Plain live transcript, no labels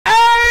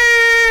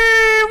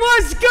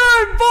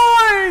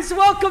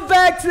welcome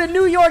back to the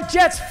New York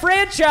Jets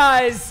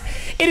franchise.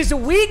 It is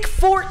week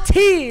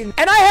 14,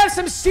 and I have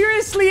some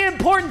seriously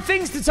important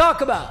things to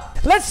talk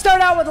about. Let's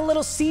start out with a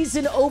little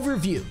season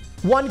overview.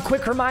 One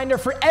quick reminder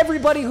for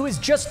everybody who is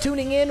just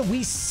tuning in,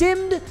 we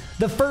simmed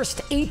the first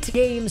 8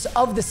 games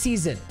of the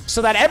season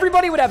so that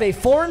everybody would have a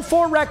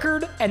 4-4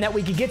 record and that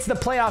we could get to the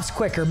playoffs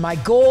quicker. My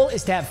goal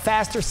is to have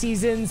faster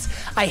seasons.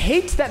 I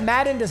hate that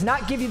Madden does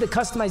not give you the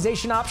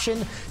customization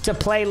option to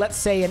play, let's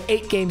say, an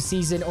 8-game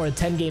season or a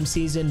 10-game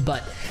season,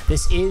 but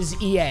this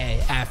is EA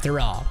after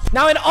all.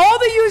 Now, in all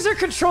the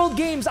user-controlled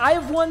games, I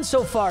have won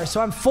so far, so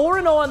I'm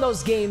 4-0 on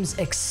those games,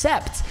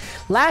 except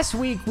last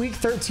week, week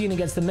 13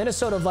 against the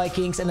Minnesota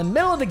Vikings. In the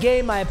middle of the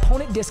game, my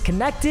opponent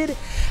disconnected.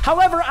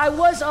 However, I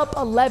was up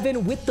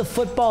 11 with the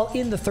football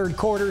in the third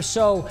quarter,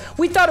 so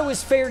we thought it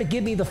was fair to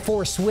give me the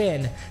forced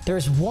win.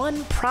 There's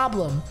one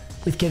problem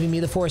with giving me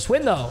the forced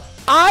win, though.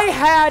 I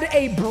had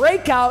a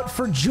breakout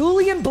for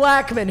Julian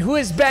Blackmon, who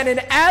has been an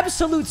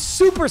absolute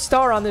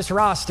superstar on this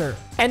roster.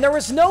 And there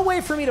was no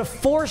way for me to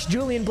force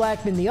Julian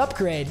Blackmon the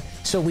upgrade,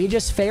 so we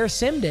just fair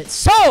simmed it.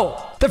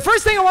 So, the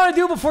first thing I want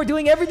to do before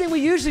doing everything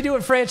we usually do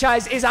in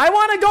franchise is I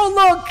want to go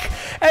look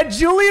at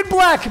Julian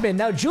Blackmon.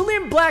 Now,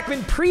 Julian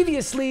Blackmon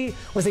previously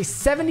was a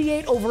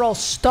 78 overall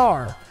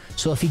star.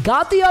 So if he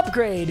got the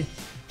upgrade,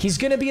 he's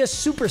going to be a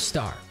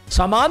superstar.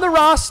 So I'm on the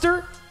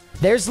roster.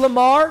 There's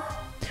Lamar.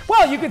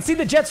 Well, you can see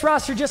the Jets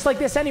roster just like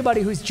this.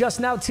 Anybody who's just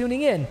now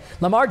tuning in.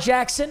 Lamar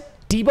Jackson,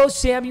 Deebo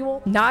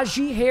Samuel,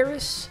 Najee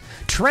Harris,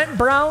 Trent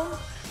Brown,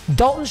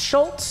 Dalton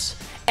Schultz,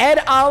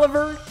 Ed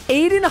Oliver,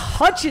 Aiden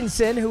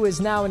Hutchinson, who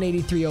is now an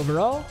 83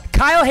 overall,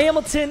 Kyle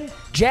Hamilton,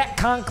 Jack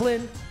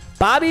Conklin,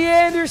 Bobby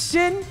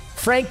Anderson,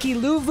 Frankie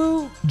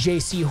Louvu,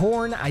 J.C.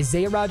 Horn,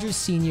 Isaiah Rodgers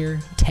Sr.,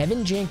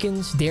 Tevin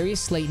Jenkins, Darius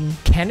Slayton,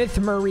 Kenneth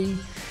Murray,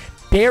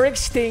 Derek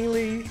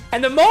Stingley.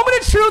 And the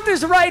moment of truth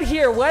is right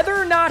here. Whether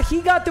or not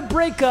he got the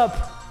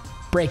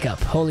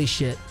breakup, holy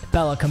shit.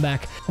 Bella, come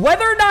back.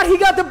 Whether or not he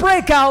got the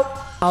breakout,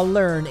 I'll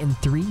learn in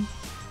 3,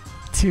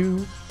 2,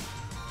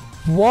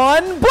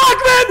 1.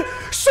 Blackmon,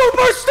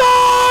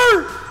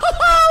 superstar!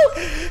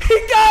 He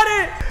got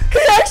it! He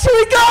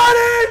actually got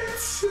it!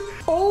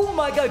 Oh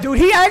my God, dude,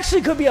 he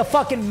actually could be a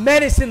fucking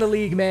menace in the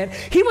league, man.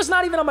 He was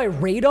not even on my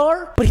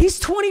radar, but he's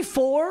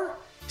 24,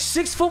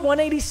 6 foot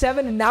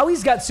 187, and now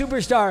he's got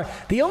superstar.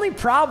 The only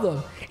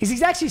problem is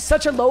he's actually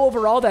such a low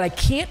overall that I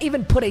can't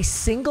even put a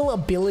single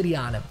ability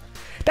on him.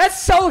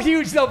 That's so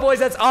huge though, boys.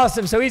 That's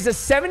awesome. So he's a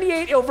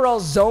 78 overall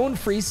zone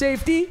free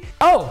safety.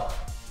 Oh,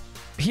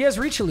 he has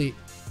reach elite.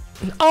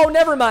 Oh,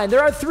 never mind.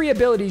 There are 3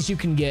 abilities you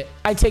can get.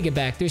 I take it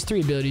back. There's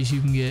 3 abilities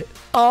you can get.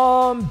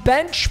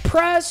 Bench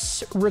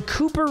press,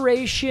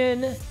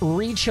 recuperation,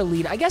 reach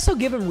elite. I guess I'll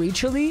give him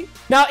reach elite.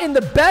 Now, in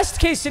the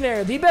best case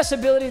scenario, the best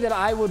ability that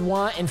I would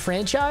want in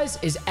franchise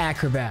is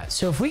acrobat.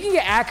 So if we can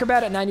get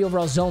acrobat at 90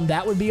 overall zone,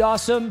 that would be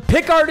awesome.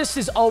 Pick artist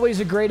is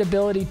always a great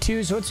ability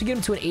too. So once we get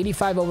him to an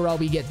 85 overall,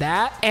 we get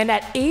that. And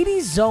at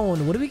 80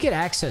 zone, what do we get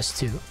access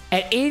to?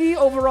 At 80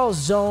 overall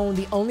zone,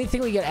 the only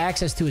thing we get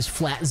access to is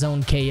flat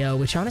zone KO,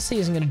 which honestly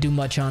isn't going to do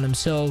much on him.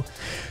 So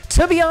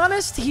to be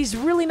honest, he's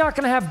really not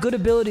going to have good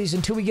abilities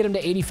until we get him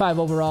to 85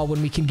 overall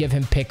when we can give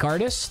him pick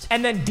artist.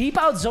 And then deep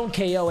out zone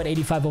KO at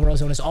 85 overall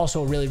zone is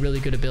also a really,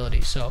 really good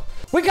ability. So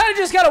we kind of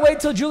just got to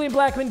wait till Julian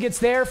Blackmon gets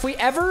there. If we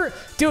ever,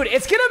 dude,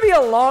 it's going to be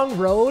a long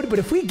road, but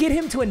if we get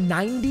him to a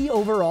 90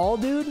 overall,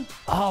 dude,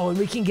 oh, and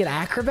we can get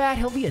acrobat,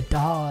 he'll be a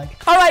dog.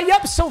 All right,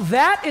 yep. So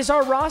that is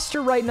our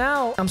roster right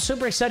now. I'm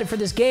super excited for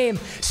this game.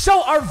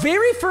 So our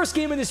very first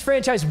game in this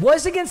franchise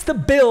was against the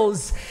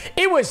Bills.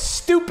 It was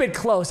stupid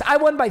close. I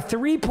won by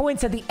 3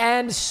 points at the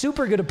end.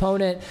 Super good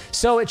opponent.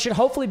 So it should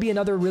hopefully be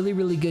another really,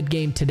 really good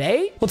game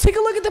today. We'll take a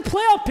look at the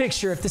playoff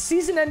picture. If the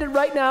season ended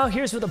right now,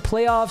 here's what the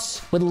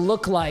playoffs would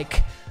look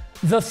like.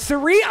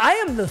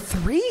 I am the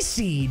 3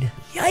 seed.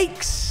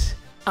 Yikes.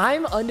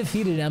 I'm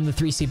undefeated and I'm the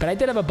 3 seed, but I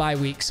did have a bye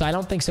week, so I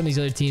don't think some of these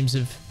other teams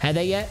have had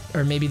that yet,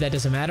 or maybe that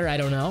doesn't matter. I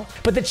don't know.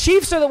 But the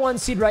Chiefs are the 1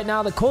 seed right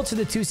now. The Colts are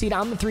the 2 seed.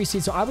 I'm the 3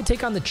 seed, so I would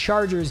take on the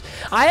Chargers.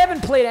 I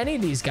haven't played any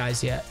of these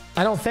guys yet.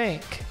 I don't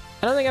think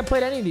I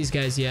played any of these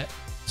guys yet.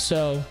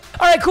 So,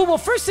 all right, cool. Well,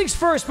 first things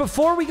first,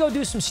 before we go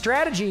do some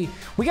strategy,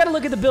 we got to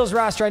look at the Bills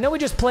roster. I know we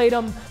just played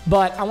them,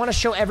 but I want to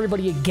show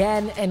everybody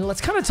again, and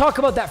let's kind of talk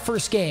about that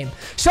first game.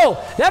 So,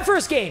 that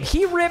first game,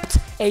 he ripped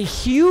a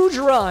huge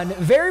run,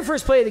 very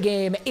first play of the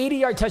game,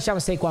 80-yard touchdown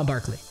with Saquon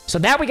Barkley. So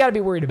that we got to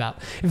be worried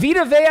about.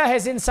 Vita Vea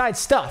has inside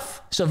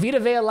stuff. So Vita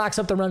Vea locks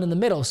up the run in the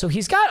middle. So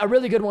he's got a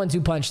really good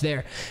 1-2 punch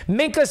there.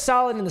 Minka's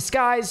solid in the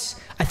skies.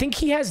 I think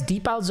he has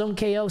deep out zone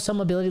KO, some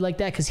ability like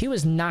that, because he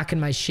was knocking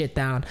my shit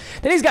down.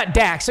 Then he's got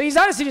Dak. So he's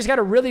honestly just got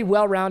a really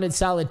well-rounded,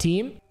 solid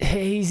team.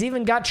 He's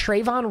even got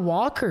Trayvon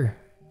Walker.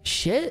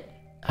 Shit.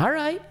 All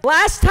right.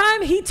 Last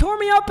time, he tore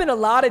me up in a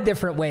lot of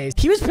different ways.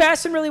 He was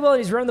passing really well,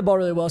 and he's running the ball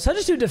really well. So I'll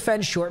just do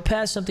defend short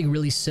pass, something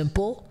really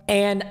simple.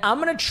 And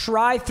I'm going to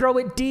try throw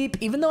it deep,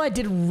 even though I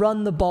did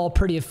run the ball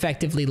pretty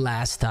effectively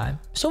last time.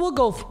 So we'll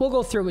go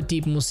throw it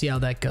deep, and we'll see how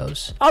that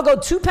goes. I'll go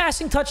 2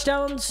 passing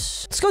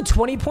touchdowns. Let's go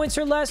 20 points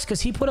or less,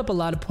 because he put up a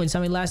lot of points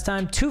on me last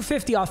time.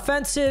 250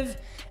 offensive,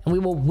 and we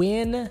will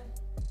win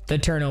The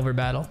turnover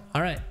battle.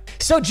 All right.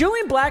 So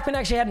Julian Blackmon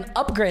actually had an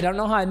upgrade. I don't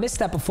know how I missed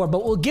that before,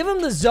 but we'll give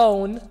him the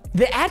zone.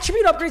 The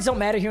attribute upgrades don't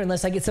matter here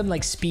unless I get something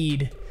like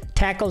speed.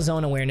 Tackle,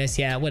 zone awareness.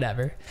 Yeah,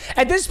 whatever.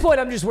 At this point,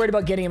 I'm just worried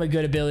about getting him a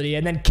good ability.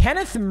 And then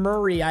Kenneth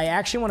Murray, I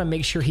actually want to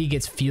make sure he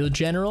gets Field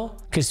General,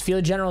 because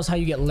Field General is how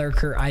you get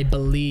Lurker, I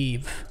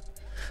believe.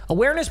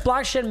 Awareness,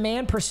 block, shed,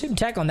 man, pursuit, and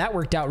tackle. And that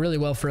worked out really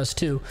well for us,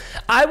 too.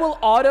 I will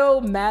auto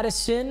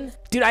Madison.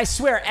 Dude, I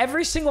swear,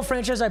 every single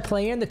franchise I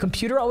play in, the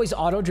computer always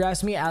auto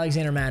drafts me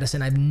Alexander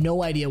Madison. I have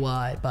no idea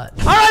why, but...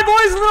 All right,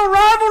 boys, a little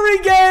rivalry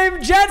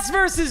game. Jets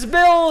versus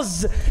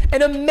Bills.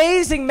 An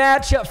amazing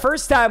matchup.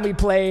 First time we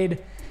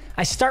played.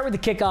 I start with the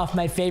kickoff,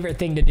 my favorite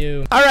thing to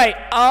do. All right,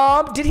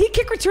 did he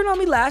kick return on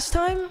me last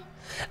time?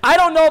 I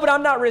don't know, but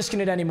I'm not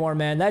risking it anymore,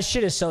 man. That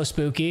shit is so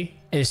spooky.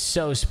 It's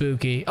so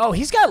spooky. Oh,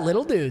 he's got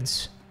little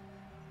dudes.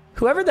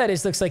 Whoever that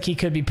is looks like he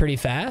could be pretty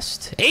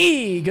fast.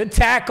 Hey, good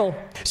tackle.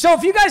 So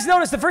if you guys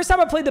noticed, the first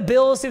time I played the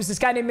Bills, it was this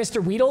guy named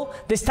Mr. Weedle.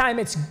 This time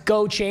it's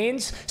Go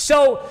Chains.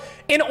 So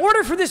in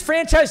order for this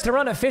franchise to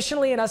run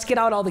efficiently and us get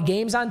out all the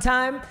games on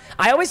time,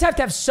 I always have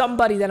to have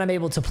somebody that I'm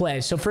able to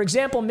play. So for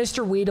example,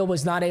 Mr. Weedle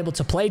was not able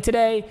to play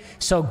today,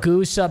 so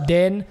Goo subbed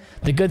in.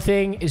 The good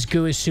thing is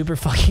Goo is super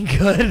fucking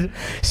good.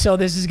 So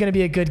this is going to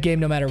be a good game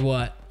no matter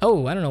what.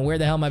 Oh, I don't know where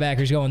the hell my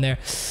backer's going there.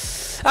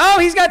 Oh,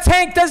 he's got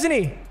tank, doesn't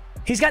he?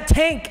 He's got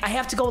tank. I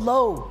have to go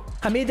low.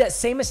 I made that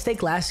same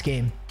mistake last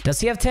game. Does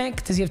he have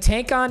tank? Does he have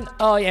tank on?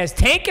 Oh, yeah. His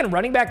tank and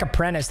running back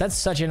apprentice. That's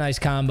such a nice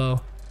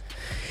combo.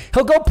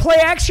 He'll go play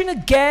action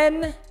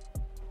again.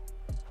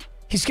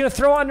 He's going to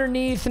throw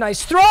underneath.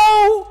 Nice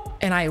throw.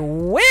 And I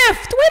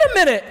whiffed. Wait a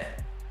minute.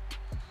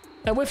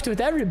 I whiffed with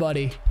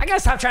everybody. I got to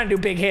stop trying to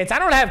do big hits. I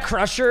don't have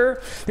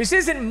Crusher. This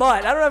isn't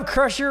Mutt. I don't have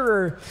Crusher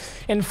or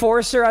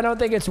Enforcer. I don't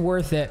think it's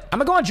worth it. I'm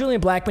going to go on Julian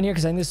Blackmon here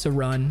because I think this is a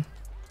run.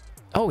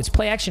 Oh, it's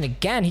play action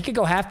again. He could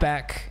go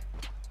halfback.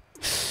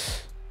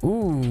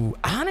 Ooh,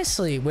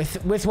 honestly,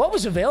 with what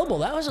was available,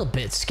 that was a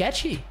bit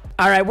sketchy.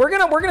 All right, we're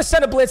gonna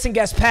set a blitz and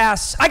guess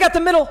pass. I got the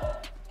middle.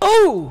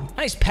 Oh,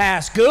 nice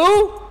pass,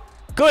 Goo.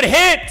 Good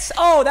hit.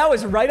 Oh, that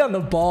was right on the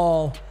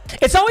ball.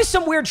 It's always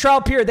some weird trial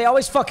period. They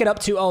always fuck it up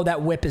too. Oh,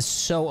 that whip is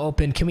so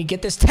open. Can we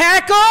get this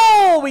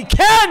tackle? We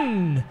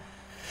can.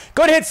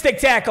 Good hit, stick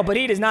tackle, but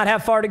he does not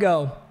have far to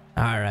go.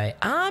 All right,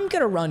 I'm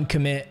gonna run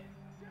commit.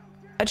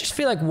 I just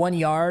feel like 1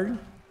 yard.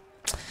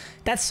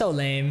 That's so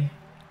lame.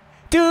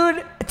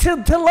 Dude,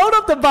 to load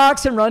up the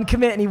box and run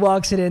commit and he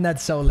walks it in,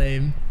 that's so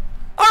lame.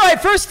 All right,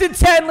 1st and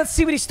 10. Let's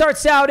see what he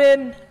starts out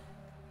in.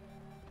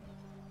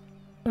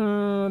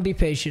 Be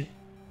patient.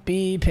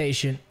 Be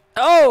patient.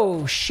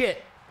 Oh,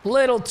 shit.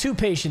 Little too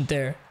patient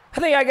there. I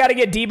think I got to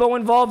get Debo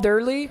involved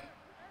early.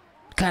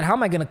 God, how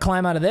am I going to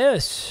climb out of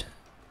this?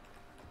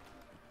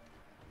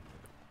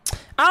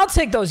 I'll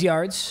take those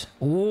yards.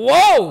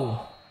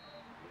 Whoa.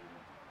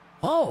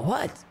 Oh,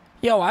 what?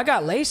 Yo, I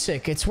got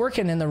LASIK. It's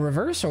working in the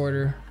reverse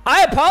order.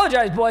 I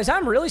apologize, boys.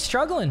 I'm really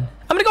struggling.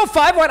 I'm going to go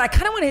 5 wide. I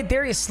kind of want to hit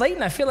Darius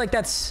Slayton. I feel like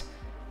that's...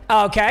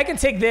 Okay, I can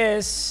take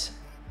this.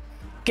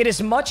 Get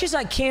as much as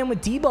I can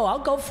with Debo. I'll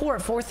go for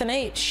it. 4th and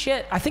 8.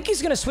 Shit. I think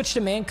he's going to switch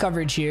to man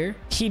coverage here.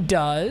 He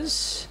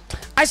does.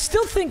 I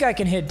still think I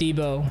can hit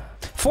Debo.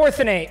 4th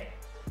and 8.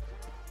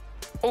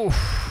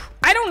 Oof.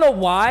 I don't know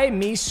why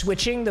me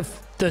switching the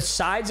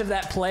sides of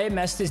that play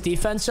messed his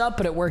defense up,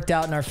 but it worked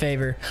out in our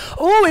favor.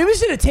 Oh, he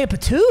was in a Tampa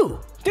 2.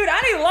 Dude,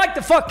 I need to lock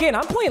the fuck in.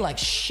 I'm playing like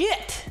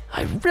shit.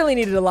 I really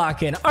needed to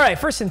lock in. All right,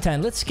 1st and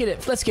 10. Let's get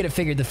it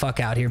figured the fuck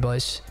out here,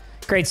 boys.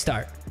 Great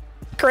start.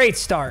 Great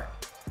start.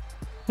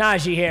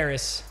 Najee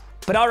Harris.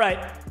 But all right.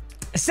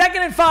 2nd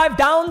and 5,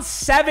 down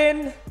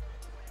 7.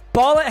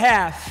 Ball at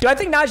half. Do I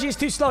think Najee is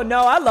too slow?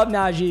 No, I love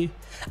Najee.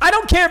 I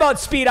don't care about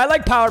speed. I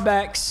like power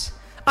backs.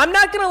 I'm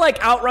not going to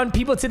like outrun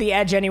people to the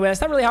edge anyway.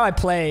 That's not really how I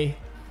play.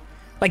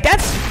 Like,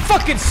 that's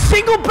fucking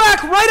single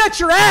back right at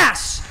your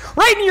ass.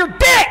 Right in your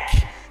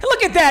dick. And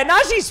look at that.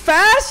 Najee's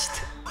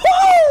fast.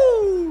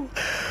 Woo!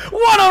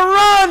 What a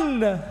run.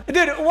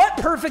 Dude, what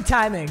perfect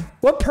timing.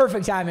 What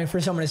perfect timing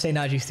for someone to say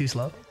Najee's too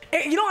slow.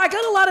 You know, I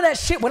got a lot of that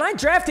shit. When I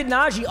drafted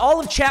Najee,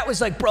 all of chat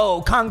was like,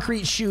 bro,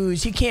 concrete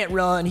shoes. He can't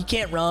run. He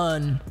can't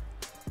run.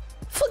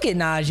 Look at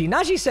Najee.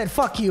 Najee said,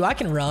 fuck you. I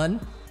can run.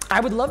 I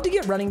would love to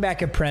get running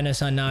back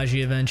apprentice on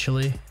Najee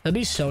eventually. That'd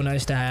be so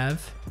nice to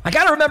have. I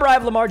got to remember I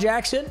have Lamar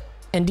Jackson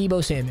and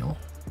Debo Samuel.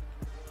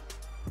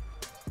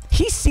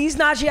 He sees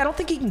Najee. I don't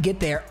think he can get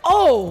there.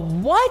 Oh,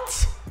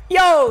 what?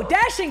 Yo,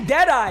 Dashing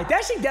Deadeye.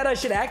 Dashing Deadeye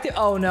should active.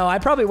 Oh, no. I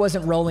probably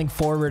wasn't rolling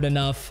forward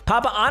enough.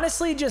 Papa,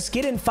 honestly, just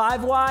get in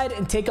 5 wide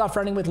and take off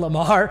running with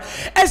Lamar.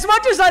 As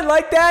much as I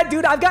like that,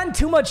 dude, I've gotten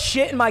too much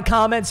shit in my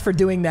comments for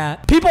doing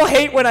that. People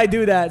hate when I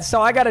do that,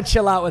 so I got to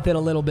chill out with it a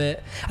little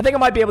bit. I think I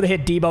might be able to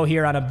hit Debo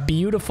here on a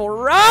beautiful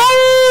route.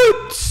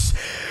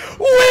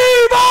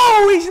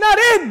 Oh, he's not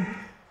in.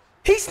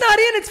 He's not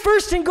in. It's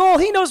 1st and goal.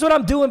 He knows what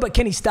I'm doing, but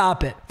can he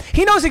stop it?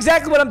 He knows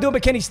exactly what I'm doing,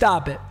 but can he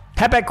stop it?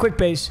 Halfback quick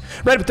base.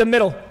 Right up the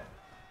middle.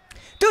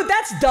 Dude,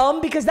 that's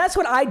dumb because that's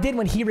what I did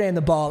when he ran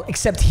the ball,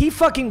 except he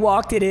fucking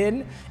walked it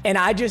in and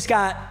I just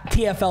got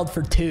TFL'd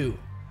for 2.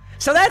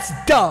 So that's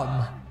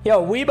dumb.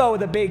 Yo, Weibo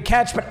with a big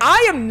catch, but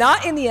I am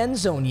not in the end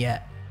zone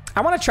yet.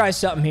 I want to try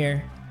something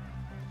here.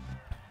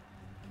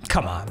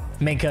 Come on,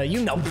 Minka,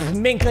 you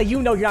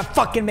know you're not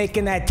fucking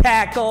making that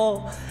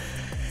tackle.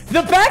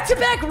 The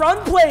back-to-back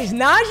run plays.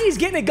 Najee's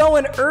getting it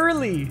going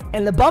early.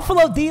 And the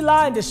Buffalo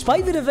D-line,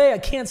 despite the delay, I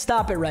can't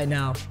stop it right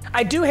now.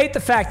 I do hate the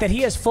fact that he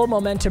has full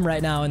momentum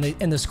right now and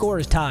the score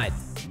is tied.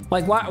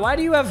 Like, why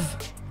do you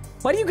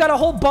got a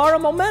whole bar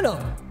of momentum?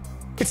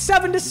 It's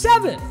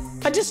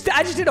 7-7. I just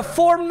did a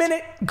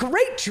 4-minute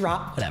great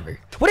drop. Whatever.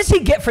 What does he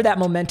get for that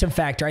momentum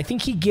factor? I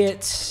think he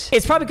gets...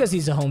 It's probably because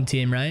he's a home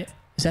team, right?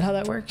 Is that how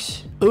that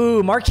works?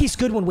 Ooh, Marquise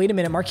Goodwin. Wait a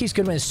minute. Marquise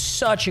Goodwin is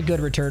such a good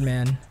return,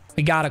 man.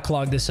 We got to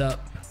clog this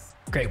up.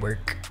 Great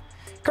work.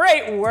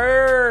 Great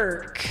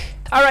work.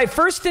 All right,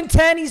 1st and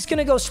 10. He's going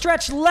to go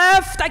stretch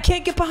left. I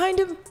can't get behind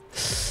him.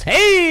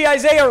 Hey,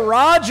 Isaiah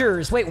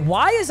Rodgers. Wait,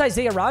 why is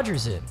Isaiah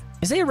Rodgers in?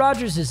 Isaiah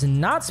Rodgers is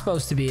not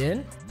supposed to be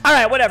in. All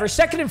right, whatever.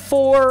 2nd and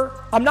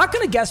 4. I'm not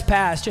going to guess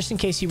pass just in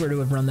case he were to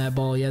have run that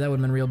ball. Yeah, that would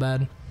have been real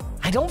bad.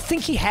 I don't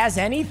think he has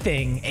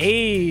anything.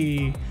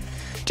 Hey,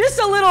 just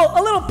a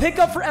little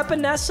pickup for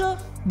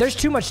Epinesa. There's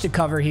too much to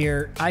cover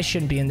here. I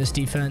shouldn't be in this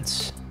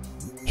defense.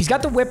 He's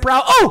got the whip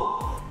route.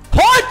 Oh!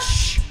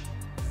 Hutch!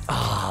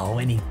 Oh,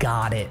 and he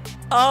got it.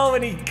 Oh,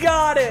 and he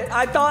got it.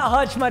 I thought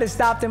Hutch might have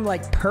stopped him,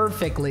 like,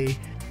 perfectly.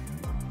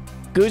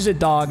 Goose a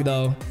dog,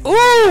 though.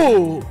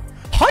 Ooh!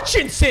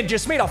 Hutchinson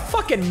just made a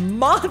fucking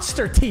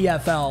monster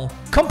TFL.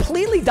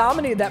 Completely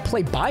dominated that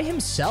play by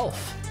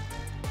himself.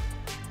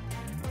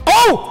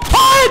 Oh!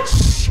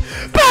 Hutch!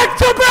 Back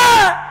to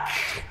back!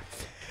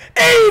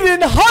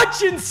 Aiden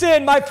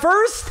Hutchinson,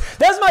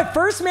 that's my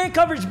first man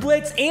coverage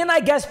blitz, and I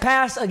guess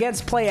pass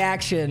against play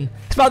action.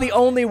 It's about the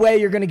only way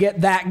you're going to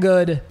get that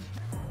good.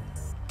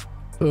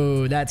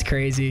 Ooh, that's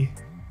crazy.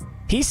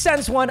 He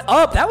sends one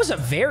up. That was a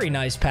very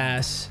nice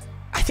pass.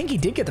 I think he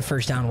did get the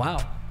first down. Wow.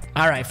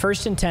 All right,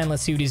 1st and 10.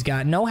 Let's see what he's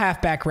got. No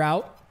halfback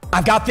route.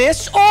 I've got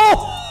this.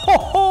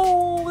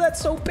 Oh, that's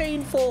so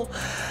painful.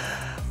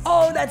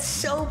 Oh, that's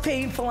so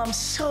painful. I'm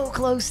so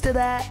close to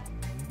that.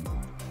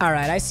 All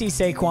right, I see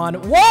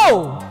Saquon.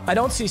 Whoa! I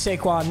don't see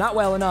Saquon. Not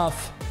well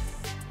enough.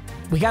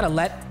 We got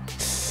to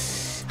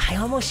I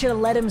almost should have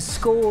let him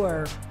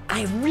score.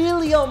 I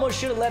really almost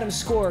should have let him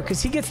score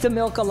because he gets to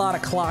milk a lot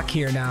of clock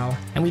here now,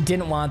 and we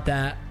didn't want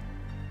that.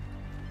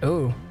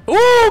 Ooh.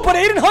 Ooh, but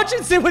Aiden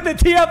Hutchinson with the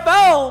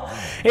TFL.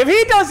 If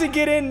he doesn't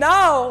get in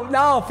now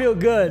I'll feel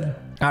good.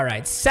 All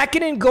right,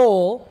 2nd and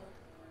goal.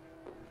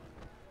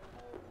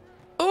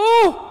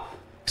 Ooh!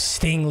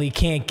 Stingley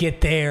can't get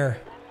there.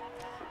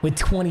 With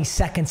 20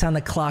 seconds on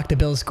the clock to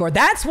build a score.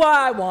 That's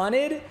why I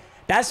wanted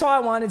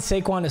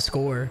Saquon to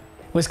score.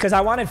 Was because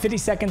I wanted 50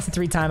 seconds and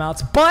 3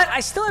 timeouts. But I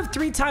still have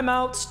 3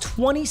 timeouts,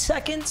 20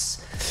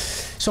 seconds.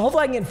 So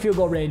hopefully I can get in field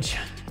goal range.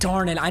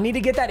 Darn it. I need to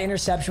get that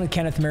interception with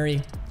Kenneth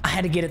Murray. I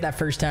had to get it that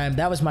first time.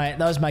 That was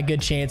my good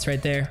chance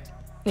right there.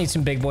 Need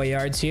some big boy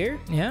yards here.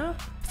 Yeah.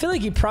 I feel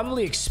like he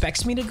probably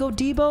expects me to go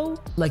Debo.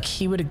 Like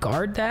he would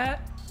guard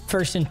that.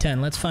 1st and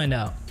 10. Let's find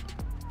out.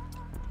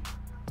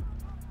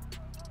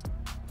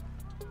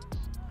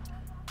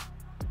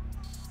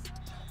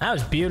 That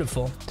was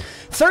beautiful.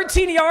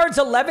 13 yards,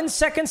 11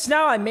 seconds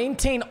now. I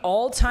maintain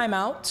all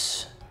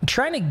timeouts. I'm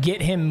trying to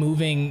get him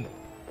moving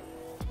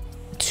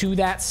to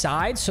that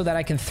side so that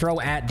I can throw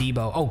at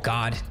Debo. Oh,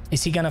 God.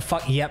 Is he going to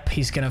fuck? Yep,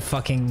 he's going to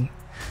fucking...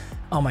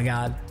 Oh, my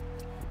God.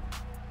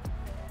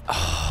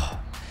 Oh.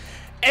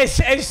 As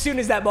soon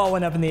as that ball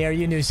went up in the air,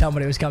 you knew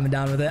somebody was coming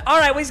down with it. All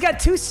right, well, he's got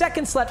 2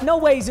 seconds left. No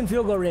way he's in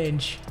field goal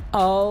range.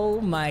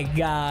 Oh, my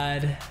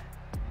God.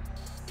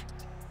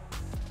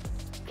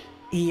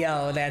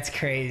 Yo, that's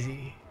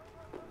crazy.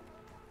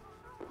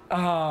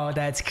 Oh,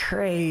 that's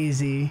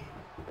crazy.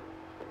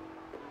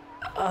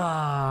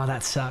 Oh,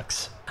 that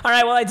sucks. All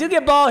right, well, I do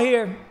get ball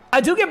here.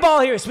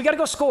 So we got to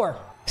go score.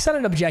 It's not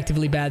an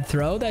objectively bad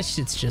throw. That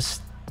shit's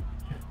just...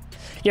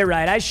 You're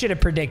right. I should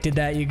have predicted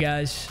that, you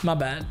guys. My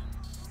bad.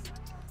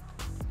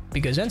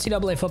 Because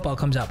NCAA football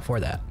comes out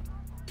before that.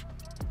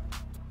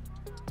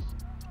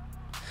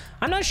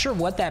 I'm not sure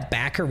what that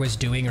backer was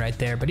doing right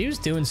there, but he was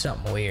doing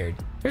something weird.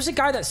 There's a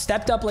guy that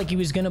stepped up like he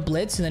was going to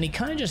blitz, and then he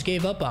kind of just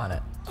gave up on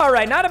it. All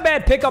right, not a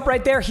bad pickup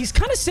right there. He's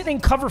kind of sitting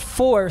in cover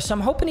 4, so I'm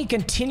hoping he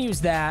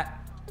continues that.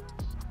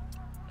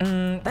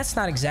 That's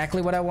not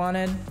exactly what I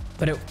wanted,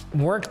 but it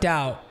worked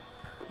out.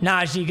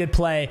 Najee, good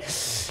play.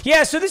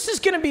 Yeah, so this is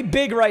going to be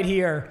big right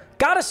here.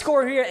 Got to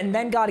score here, and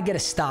then got to get a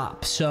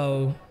stop,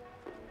 so...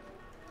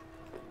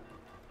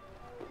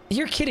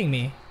 You're kidding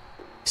me.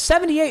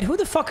 78, who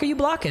the fuck are you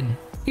blocking?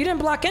 You didn't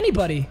block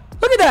anybody.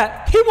 Look at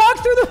that. He walked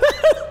through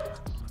the...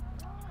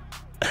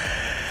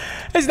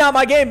 It's not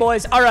my game,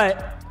 boys. All right.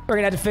 We're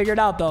going to have to figure it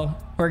out, though.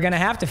 We're going to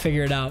have to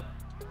figure it out.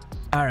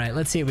 All right.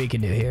 Let's see what we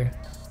can do here.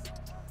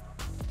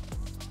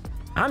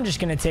 I'm just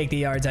going to take the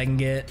yards I can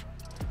get.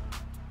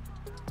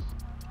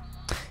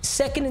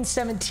 2nd and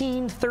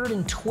 17. 3rd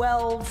and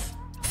 12.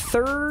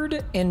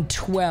 3rd and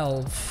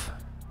 12.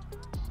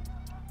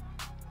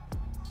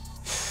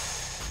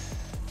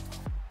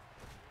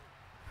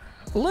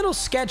 A little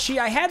sketchy.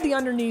 I had the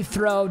underneath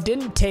throw,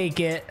 didn't take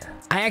it.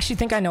 I actually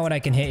think I know what I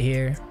can hit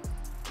here.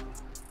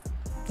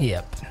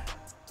 Yep.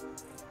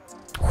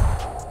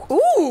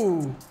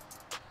 Ooh.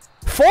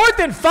 4th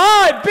and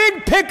 5.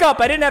 Big pickup.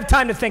 I didn't have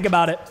time to think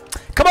about it.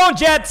 Come on,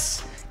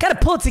 Jets. Got to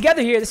pull it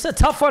together here. This is a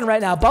tough one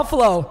right now.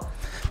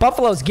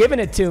 Buffalo's giving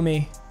it to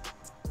me.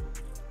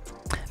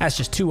 That's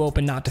just too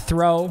open not to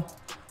throw.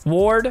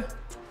 Ward.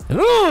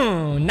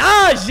 Ooh,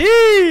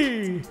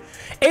 Najee.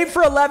 8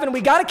 for 11.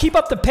 We got to keep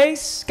up the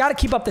pace. Got to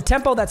keep up the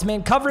tempo. That's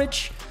man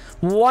coverage.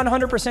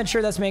 100%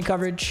 sure that's man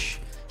coverage.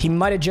 He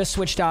might have just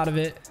switched out of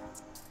it.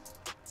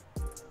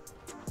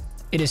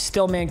 It is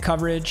still man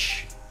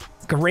coverage.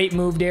 Great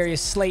move,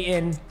 Darius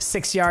Slayton.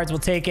 6 yards. We'll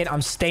take it.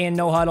 I'm staying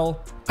no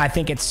huddle. I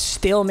think it's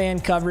still man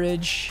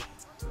coverage.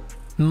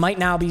 Might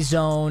now be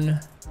zone.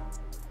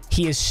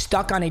 He is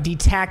stuck on a D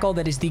tackle.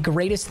 That is the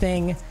greatest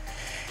thing.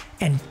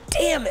 And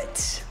damn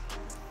it.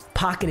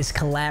 Pocket is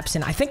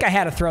collapsing. I think I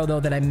had a throw, though,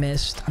 that I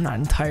missed. I'm not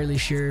entirely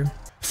sure.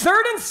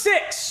 3rd and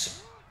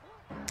 6.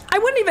 I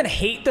wouldn't even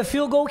hate the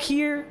field goal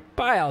here,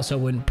 but I also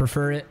wouldn't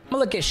prefer it. I'm going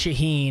to look at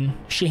Shaheen.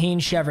 Shaheen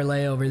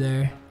Chevrolet over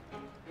there.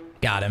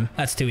 Got him.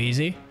 That's too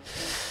easy.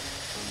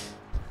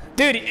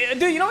 Dude,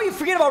 you know what you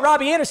forget about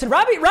Robbie Anderson?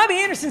 Robbie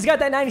Anderson's got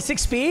that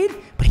 96 speed,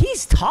 but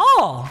he's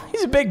tall.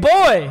 He's a big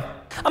boy.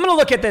 I'm going to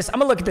look at this. I'm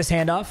going to look at this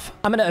handoff.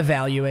 I'm going to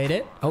evaluate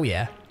it. Oh,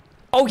 yeah.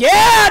 Oh,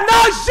 yeah!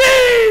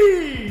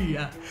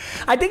 Najee!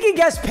 I think he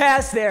guessed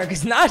past there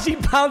because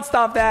Najee bounced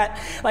off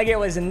that like it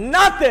was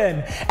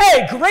nothing.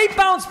 Hey, great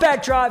bounce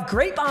back drive.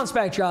 Great bounce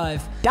back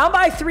drive. Down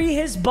by 3,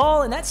 his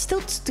ball, and that's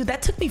still, dude,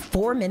 that took me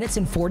 4 minutes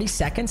and 40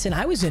 seconds, and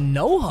I was in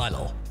no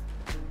huddle.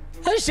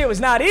 That shit was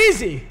not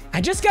easy.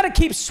 I just got to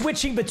keep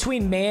switching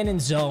between man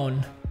and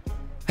zone.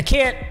 I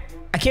can't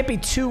be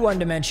too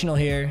one-dimensional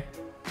here.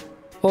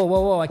 Whoa,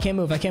 whoa, whoa. I can't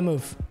move. I can't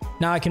move.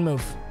 Now I can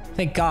move.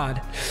 Thank God.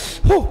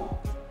 Whew.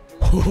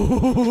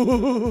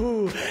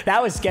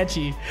 That was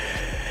sketchy.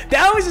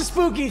 That was a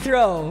spooky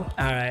throw. All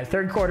right,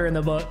 3rd quarter in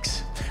the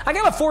books. I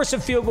got to force a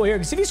field goal here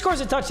because if he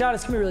scores a touchdown,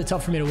 it's going to be really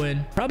tough for me to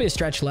win. Probably a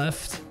stretch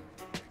left.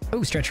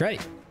 Oh, stretch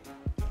right.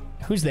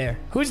 Who's there?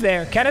 Who's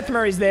there? Kenneth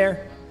Murray's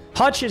there.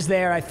 Hutch is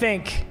there, I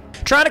think.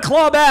 Trying to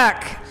claw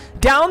back.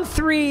 Down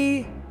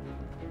 3.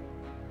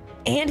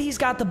 And he's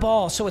got the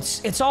ball, so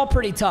it's all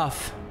pretty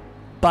tough.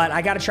 But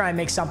I got to try and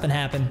make something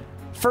happen.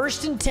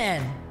 1st and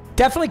 10.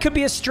 Definitely could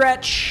be a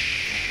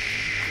stretch.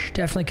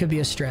 Definitely could be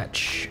a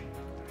stretch.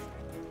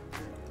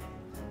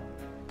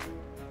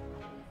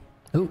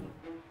 Ooh.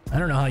 I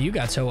don't know how you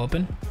got so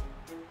open.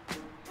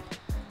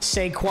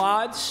 Say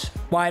quads.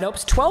 Wide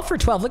opens. 12 for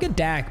 12. Look at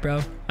Dak, bro.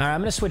 All right,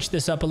 I'm going to switch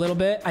this up a little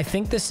bit. I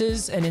think this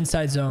is an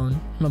inside zone.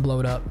 I'm going to blow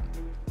it up.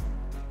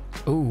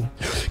 Ooh.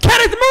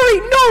 Kenneth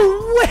Murray!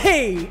 No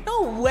way!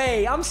 No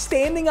way. I'm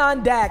standing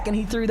on Dak, and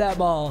he threw that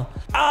ball.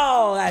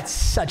 Oh, that's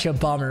such a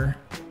bummer.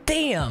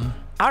 Damn.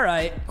 All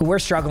right. We're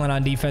struggling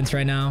on defense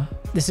right now.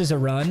 This is a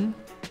run.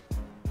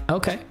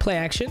 Okay. Play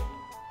action.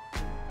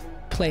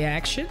 Play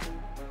action.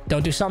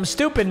 Don't do something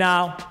stupid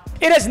now.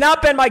 It has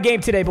not been my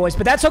game today, boys,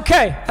 but that's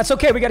okay. That's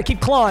okay. We got to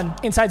keep clawing.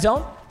 Inside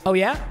zone. Oh,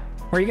 yeah?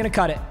 Where are you going to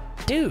cut it?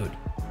 Dude.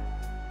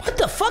 What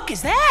the fuck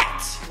is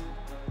that?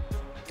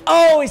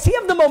 Oh, does he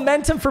have the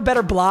momentum for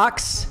better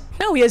blocks?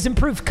 No, he has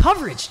improved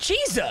coverage.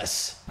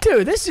 Jesus.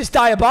 Dude, this is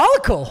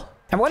diabolical.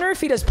 I wonder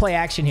if he does play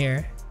action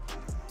here.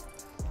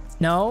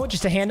 No,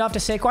 just a handoff to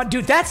Saquon.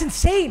 Dude, that's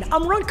insane.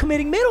 I'm run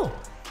committing middle.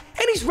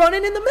 And he's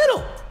running in the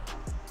middle.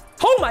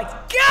 Oh, my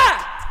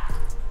God.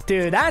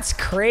 Dude, that's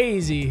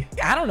crazy.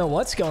 I don't know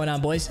what's going on,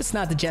 boys. It's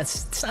not the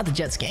Jets. It's not the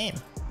Jets game.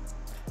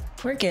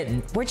 We're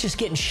just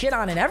getting shit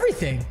on and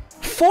everything.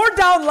 4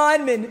 down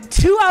linemen,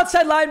 2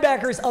 outside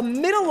linebackers, a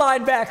middle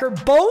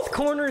linebacker, both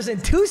corners,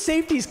 and 2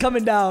 safeties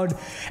coming down.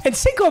 And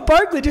Saquon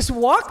Barkley just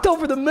walked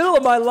over the middle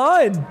of my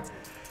line.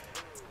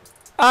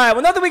 All right,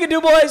 well, nothing we can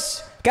do,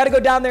 boys. Got to go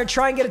down there,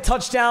 try and get a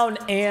touchdown,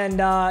 and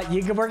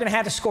we're going to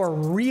have to score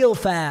real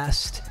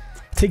fast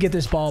to get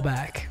this ball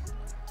back.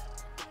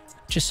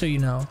 Just so you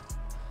know.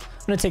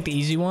 I'm going to take the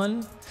easy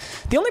one.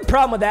 The only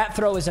problem with that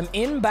throw is I'm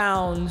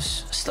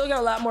inbounds. Still got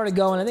a lot more to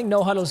go, and I think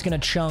no huddle is going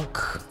to chunk.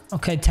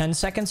 Okay, 10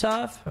 seconds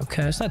off.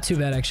 Okay, that's not too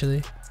bad,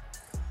 actually.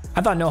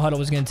 I thought no huddle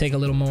was going to take a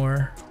little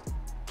more.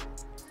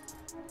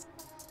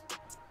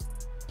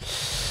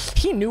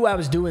 He knew I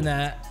was doing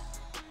that.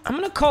 I'm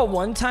going to call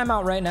one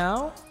timeout right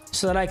now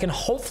so that I can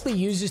hopefully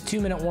use this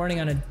 2-minute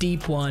warning on a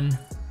deep one.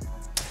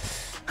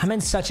 I'm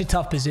in such a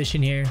tough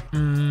position here.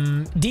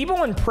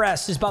 Debo and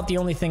press is about the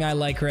only thing I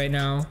like right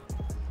now.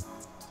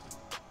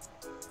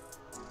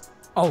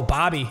 Oh,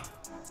 Bobby.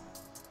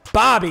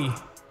 Bobby.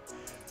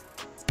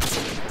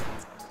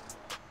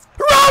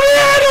 Robbie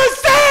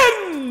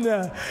Anderson!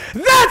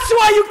 That's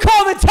why you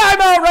call the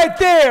timeout right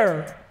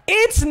there.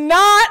 It's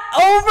not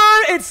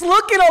over. It's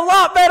looking a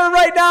lot better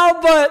right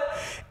now, but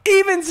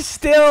even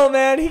still,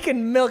 man, he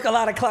can milk a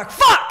lot of clock.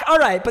 Fuck! All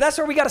right, but that's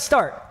where we got to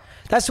start.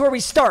 That's where we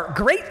start.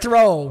 Great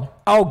throw.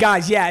 Oh,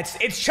 guys, yeah,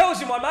 it's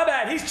chosen one. My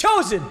bad. He's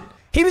chosen.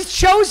 He was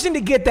chosen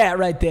to get that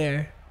right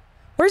there.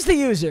 Where's the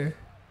user?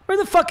 Where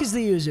the fuck is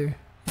the user?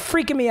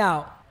 Freaking me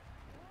out.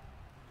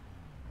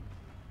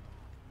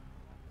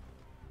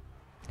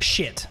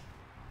 Shit.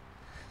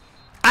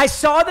 I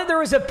saw that there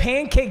was a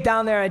pancake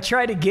down there. I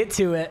tried to get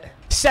to it.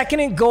 Second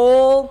and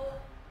goal.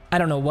 I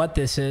don't know what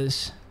this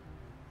is.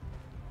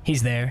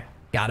 He's there.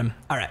 Got him.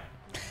 All right.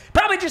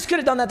 Probably just could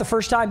have done that the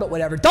first time, but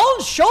whatever.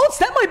 Dalton Schultz,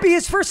 that might be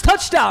his first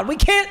touchdown. We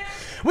can't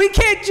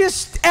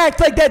just act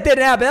like that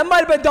didn't happen. That might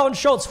have been Dalton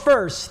Schultz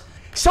first.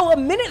 So a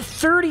minute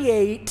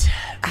 38,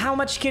 how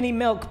much can he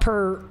milk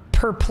per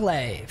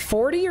play?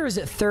 40 or is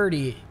it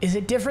 30? Is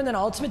it different than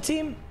Ultimate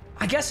Team?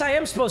 I guess I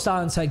am supposed to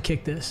onside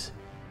kick this.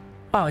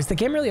 Oh, is the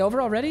game really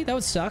over already? That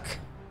would suck.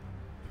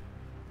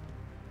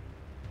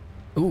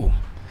 Ooh.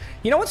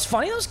 You know what's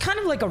funny? That was kind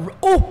of like a...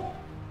 Oh!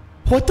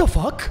 What the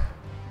fuck?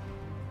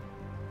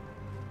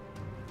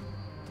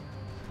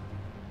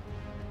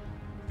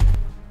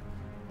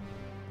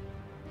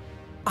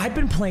 I've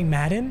been playing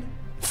Madden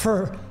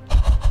for...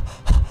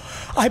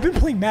 I've been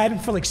playing Madden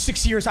for like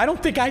 6 years. I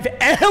don't think I've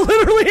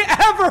literally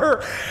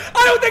ever...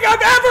 I don't think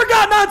I've ever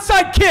gotten an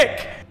onside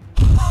kick.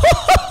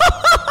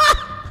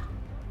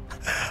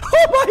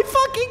 Oh my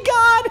fucking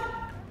God.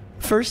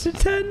 First and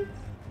 10.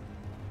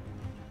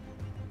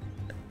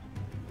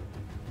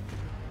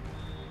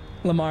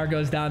 Lamar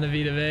goes down to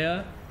Vita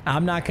Vea.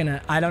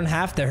 I don't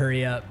have to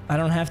hurry up. I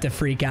don't have to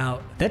freak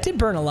out. That did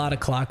burn a lot of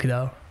clock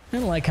though. I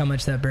don't like how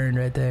much that burned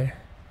right there.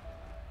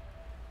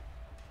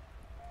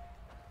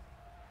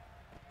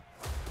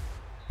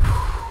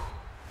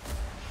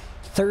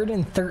 Third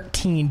and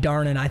 13,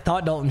 darn it. I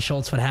thought Dalton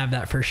Schultz would have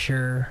that for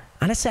sure.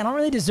 Honestly, I don't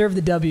really deserve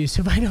the W,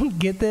 so if I don't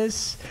get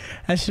this,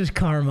 that's just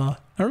karma.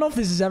 I don't know if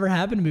this has ever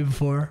happened to me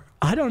before.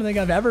 I don't think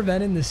I've ever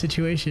been in this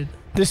situation.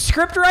 The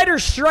scriptwriter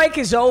strike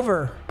is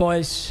over,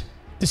 boys.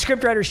 The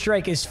scriptwriter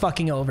strike is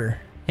fucking over.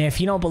 And if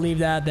you don't believe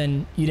that,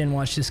 then you didn't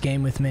watch this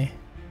game with me.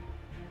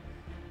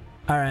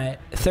 All right,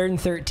 third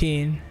and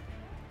 13.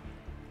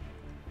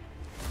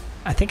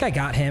 I think I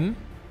got him.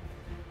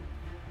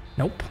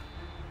 Nope.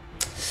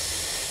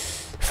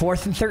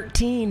 Fourth and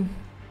 13.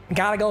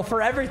 Gotta go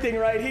for everything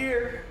right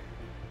here.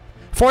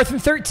 Fourth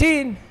and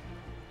 13.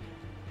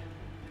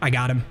 I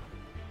got him.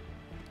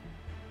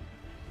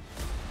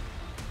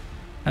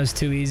 That was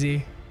too easy.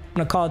 I'm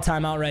gonna call a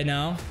timeout right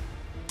now.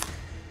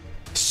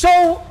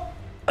 So,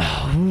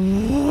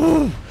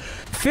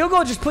 field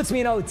goal just puts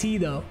me in OT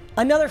though.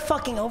 Another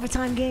fucking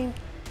overtime game.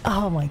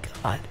 Oh my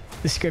God.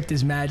 The script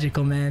is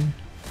magical, man.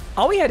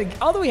 All we had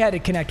to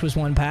connect was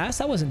one pass.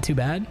 That wasn't too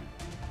bad.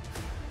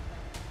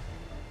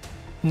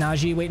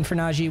 Najee, waiting for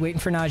Najee, waiting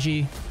for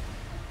Najee.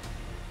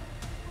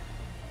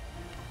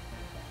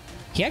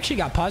 He actually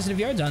got positive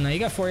yards on that. He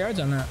got 4 yards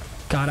on that.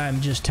 God,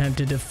 I'm just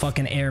tempted to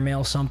fucking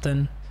airmail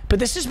something. But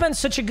this has been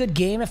such a good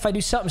game. If I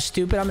do something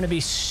stupid, I'm going to be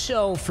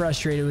so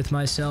frustrated with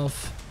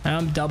myself.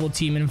 I'm double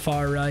teaming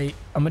far right.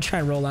 I'm going to try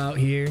and roll out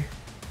here.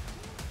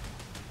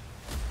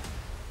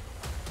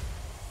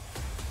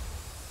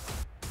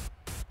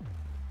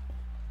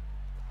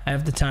 I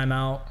have the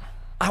timeout.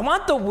 I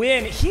want the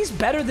win. He's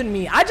better than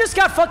me. I just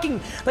got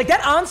fucking... Like, that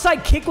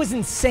onside kick was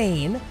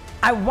insane.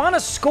 I want to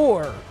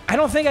score. I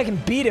don't think I can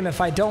beat him if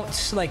I don't,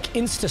 like,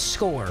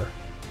 insta-score.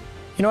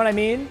 You know what I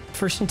mean?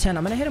 First and 10.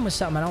 I'm going to hit him with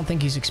something I don't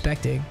think he's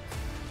expecting.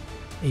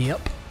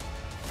 Yep.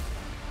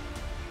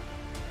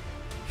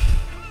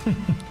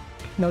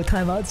 No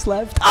timeouts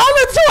left. On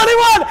the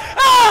 21!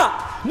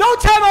 Ah! No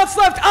timeouts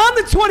left on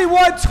the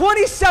 21.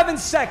 27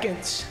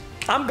 seconds.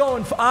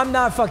 I'm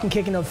not fucking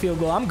kicking no field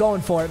goal. I'm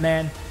going for it,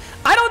 man.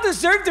 I don't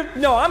deserve to...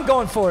 No, I'm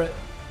going for it.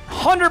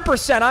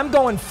 100%. I'm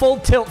going full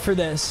tilt for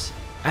this.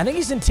 I think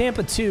he's in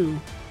Tampa too.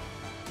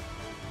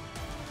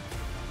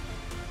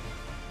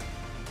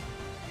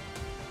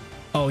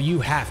 Oh, you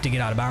have to get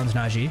out of bounds,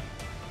 Najee.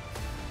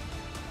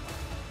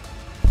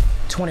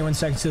 21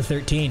 seconds to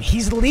 13.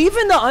 He's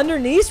leaving the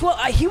underneath. Well,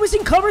 he was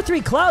in cover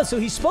 3 cloud, so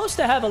he's supposed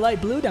to have a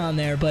light blue down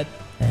there, but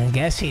I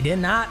guess he did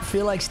not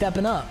feel like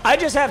stepping up. I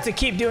just have to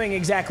keep doing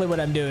exactly what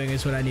I'm doing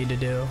is what I need to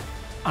do.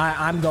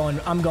 I'm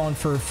going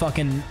for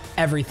fucking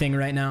everything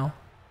right now.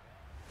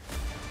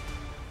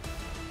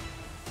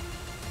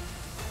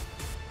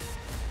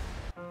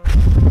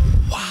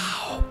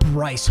 Wow,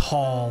 Bryce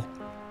Hall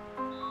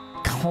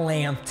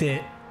clamped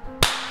it.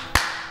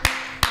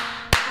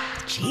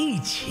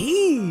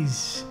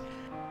 GG's.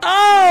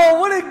 Oh,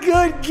 what a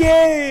good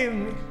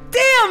game.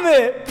 Damn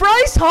it,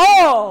 Bryce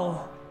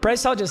Hall.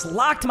 Bryce Hall just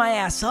locked my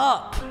ass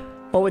up.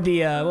 What would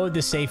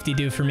the safety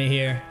do for me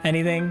here?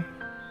 Anything?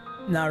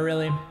 Not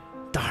really.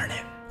 Darn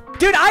it.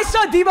 Dude, I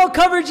saw Debo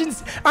coverage and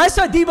I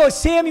saw Debo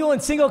Samuel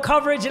in single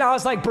coverage and I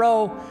was like,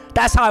 bro,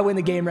 that's how I win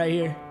the game right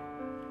here.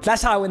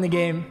 That's how I win the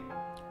game.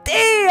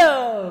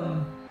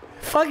 Damn.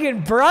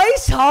 Fucking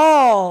Bryce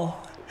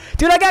Hall.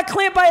 Dude, I got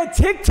clamped by a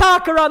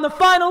TikToker on the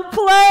final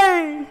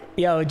play.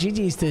 Yo,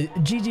 GG's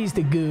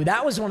the goo.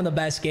 That was one of the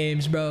best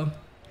games, bro.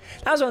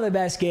 That was one of the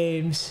best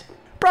games.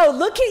 Bro,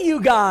 look at you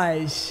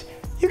guys.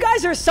 You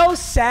guys are so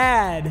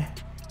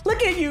sad.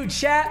 Look at you,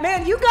 chat.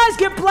 Man, you guys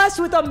get blessed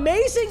with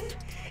amazing...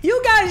 You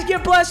guys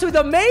get blessed with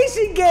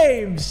amazing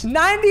games.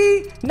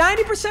 90% of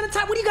the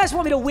time. What do you guys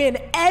want me to win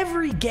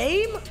every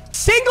game?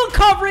 Single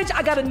coverage.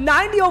 I got a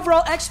 90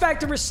 overall X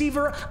Factor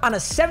receiver on a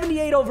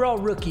 78 overall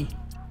rookie.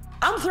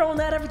 I'm throwing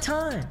that every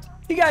time.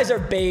 You guys are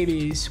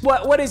babies.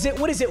 What is it?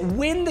 What is it?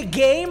 Win the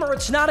game or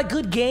it's not a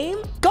good game?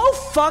 Go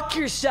fuck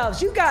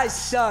yourselves. You guys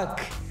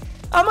suck.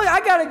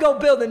 I gotta go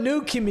build a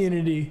new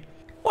community.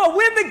 Well,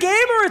 win the game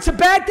or it's a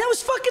bad... That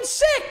was fucking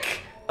sick.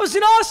 That was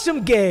an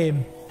awesome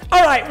game.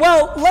 All right,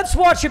 well, let's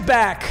watch it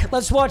back.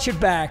 Let's watch it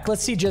back.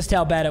 Let's see just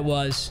how bad it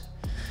was.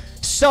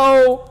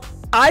 So,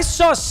 I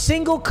saw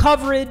single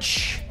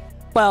coverage.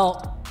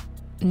 Well,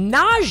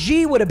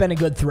 Najee would have been a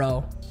good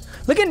throw.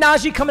 Look at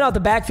Najee coming out the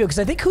backfield, because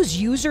I think who's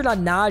user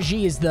on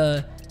Najee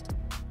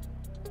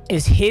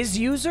is his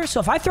user. So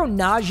if I throw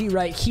Najee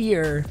right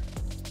here,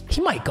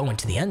 he might go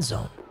into the end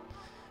zone.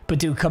 But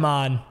dude, come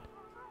on.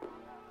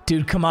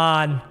 Dude, come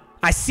on.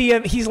 I see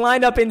him. He's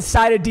lined up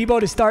inside of Debo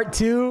to start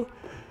too.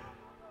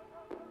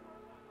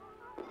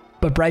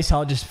 But Bryce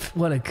Hall just,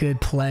 what a good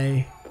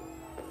play.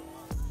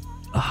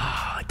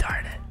 Oh,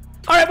 darn it.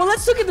 All right, well,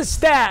 let's look at the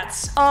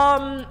stats.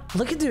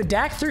 Look at, dude,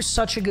 Dak threw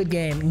such a good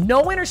game.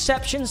 No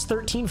interceptions,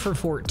 13 for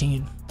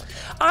 14.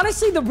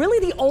 Honestly,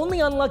 really the only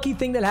unlucky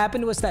thing that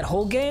happened to us that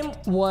whole game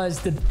was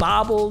the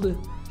bobbled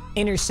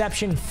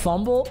interception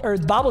fumble, or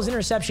Bobble's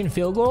interception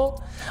field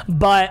goal.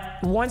 But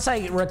once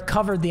I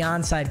recovered the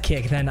onside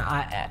kick, then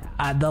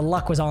the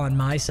luck was all on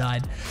my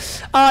side.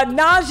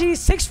 Najee,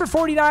 6 for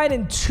 49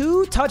 and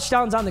 2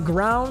 touchdowns on the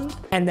ground,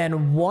 and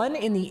then 1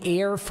 in the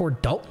air for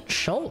Dalton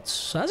Schultz.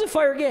 So that's a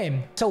fire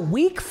game. So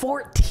week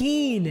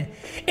 14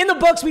 in the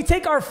books. We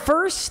take our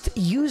first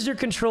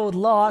user-controlled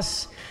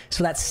loss.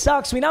 So that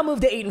sucks. We now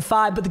move to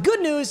 8-5. But the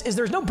good news is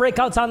there's no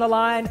breakouts on the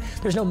line.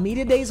 There's no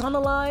media days on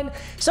the line.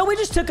 So we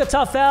just took a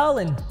tough L,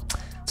 and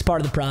it's part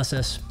of the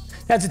process.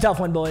 That's a tough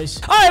one, boys.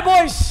 All right,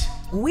 boys.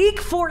 Week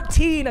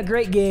 14, a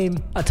great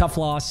game, a tough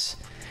loss.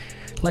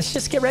 Let's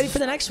just get ready for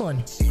the next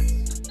one.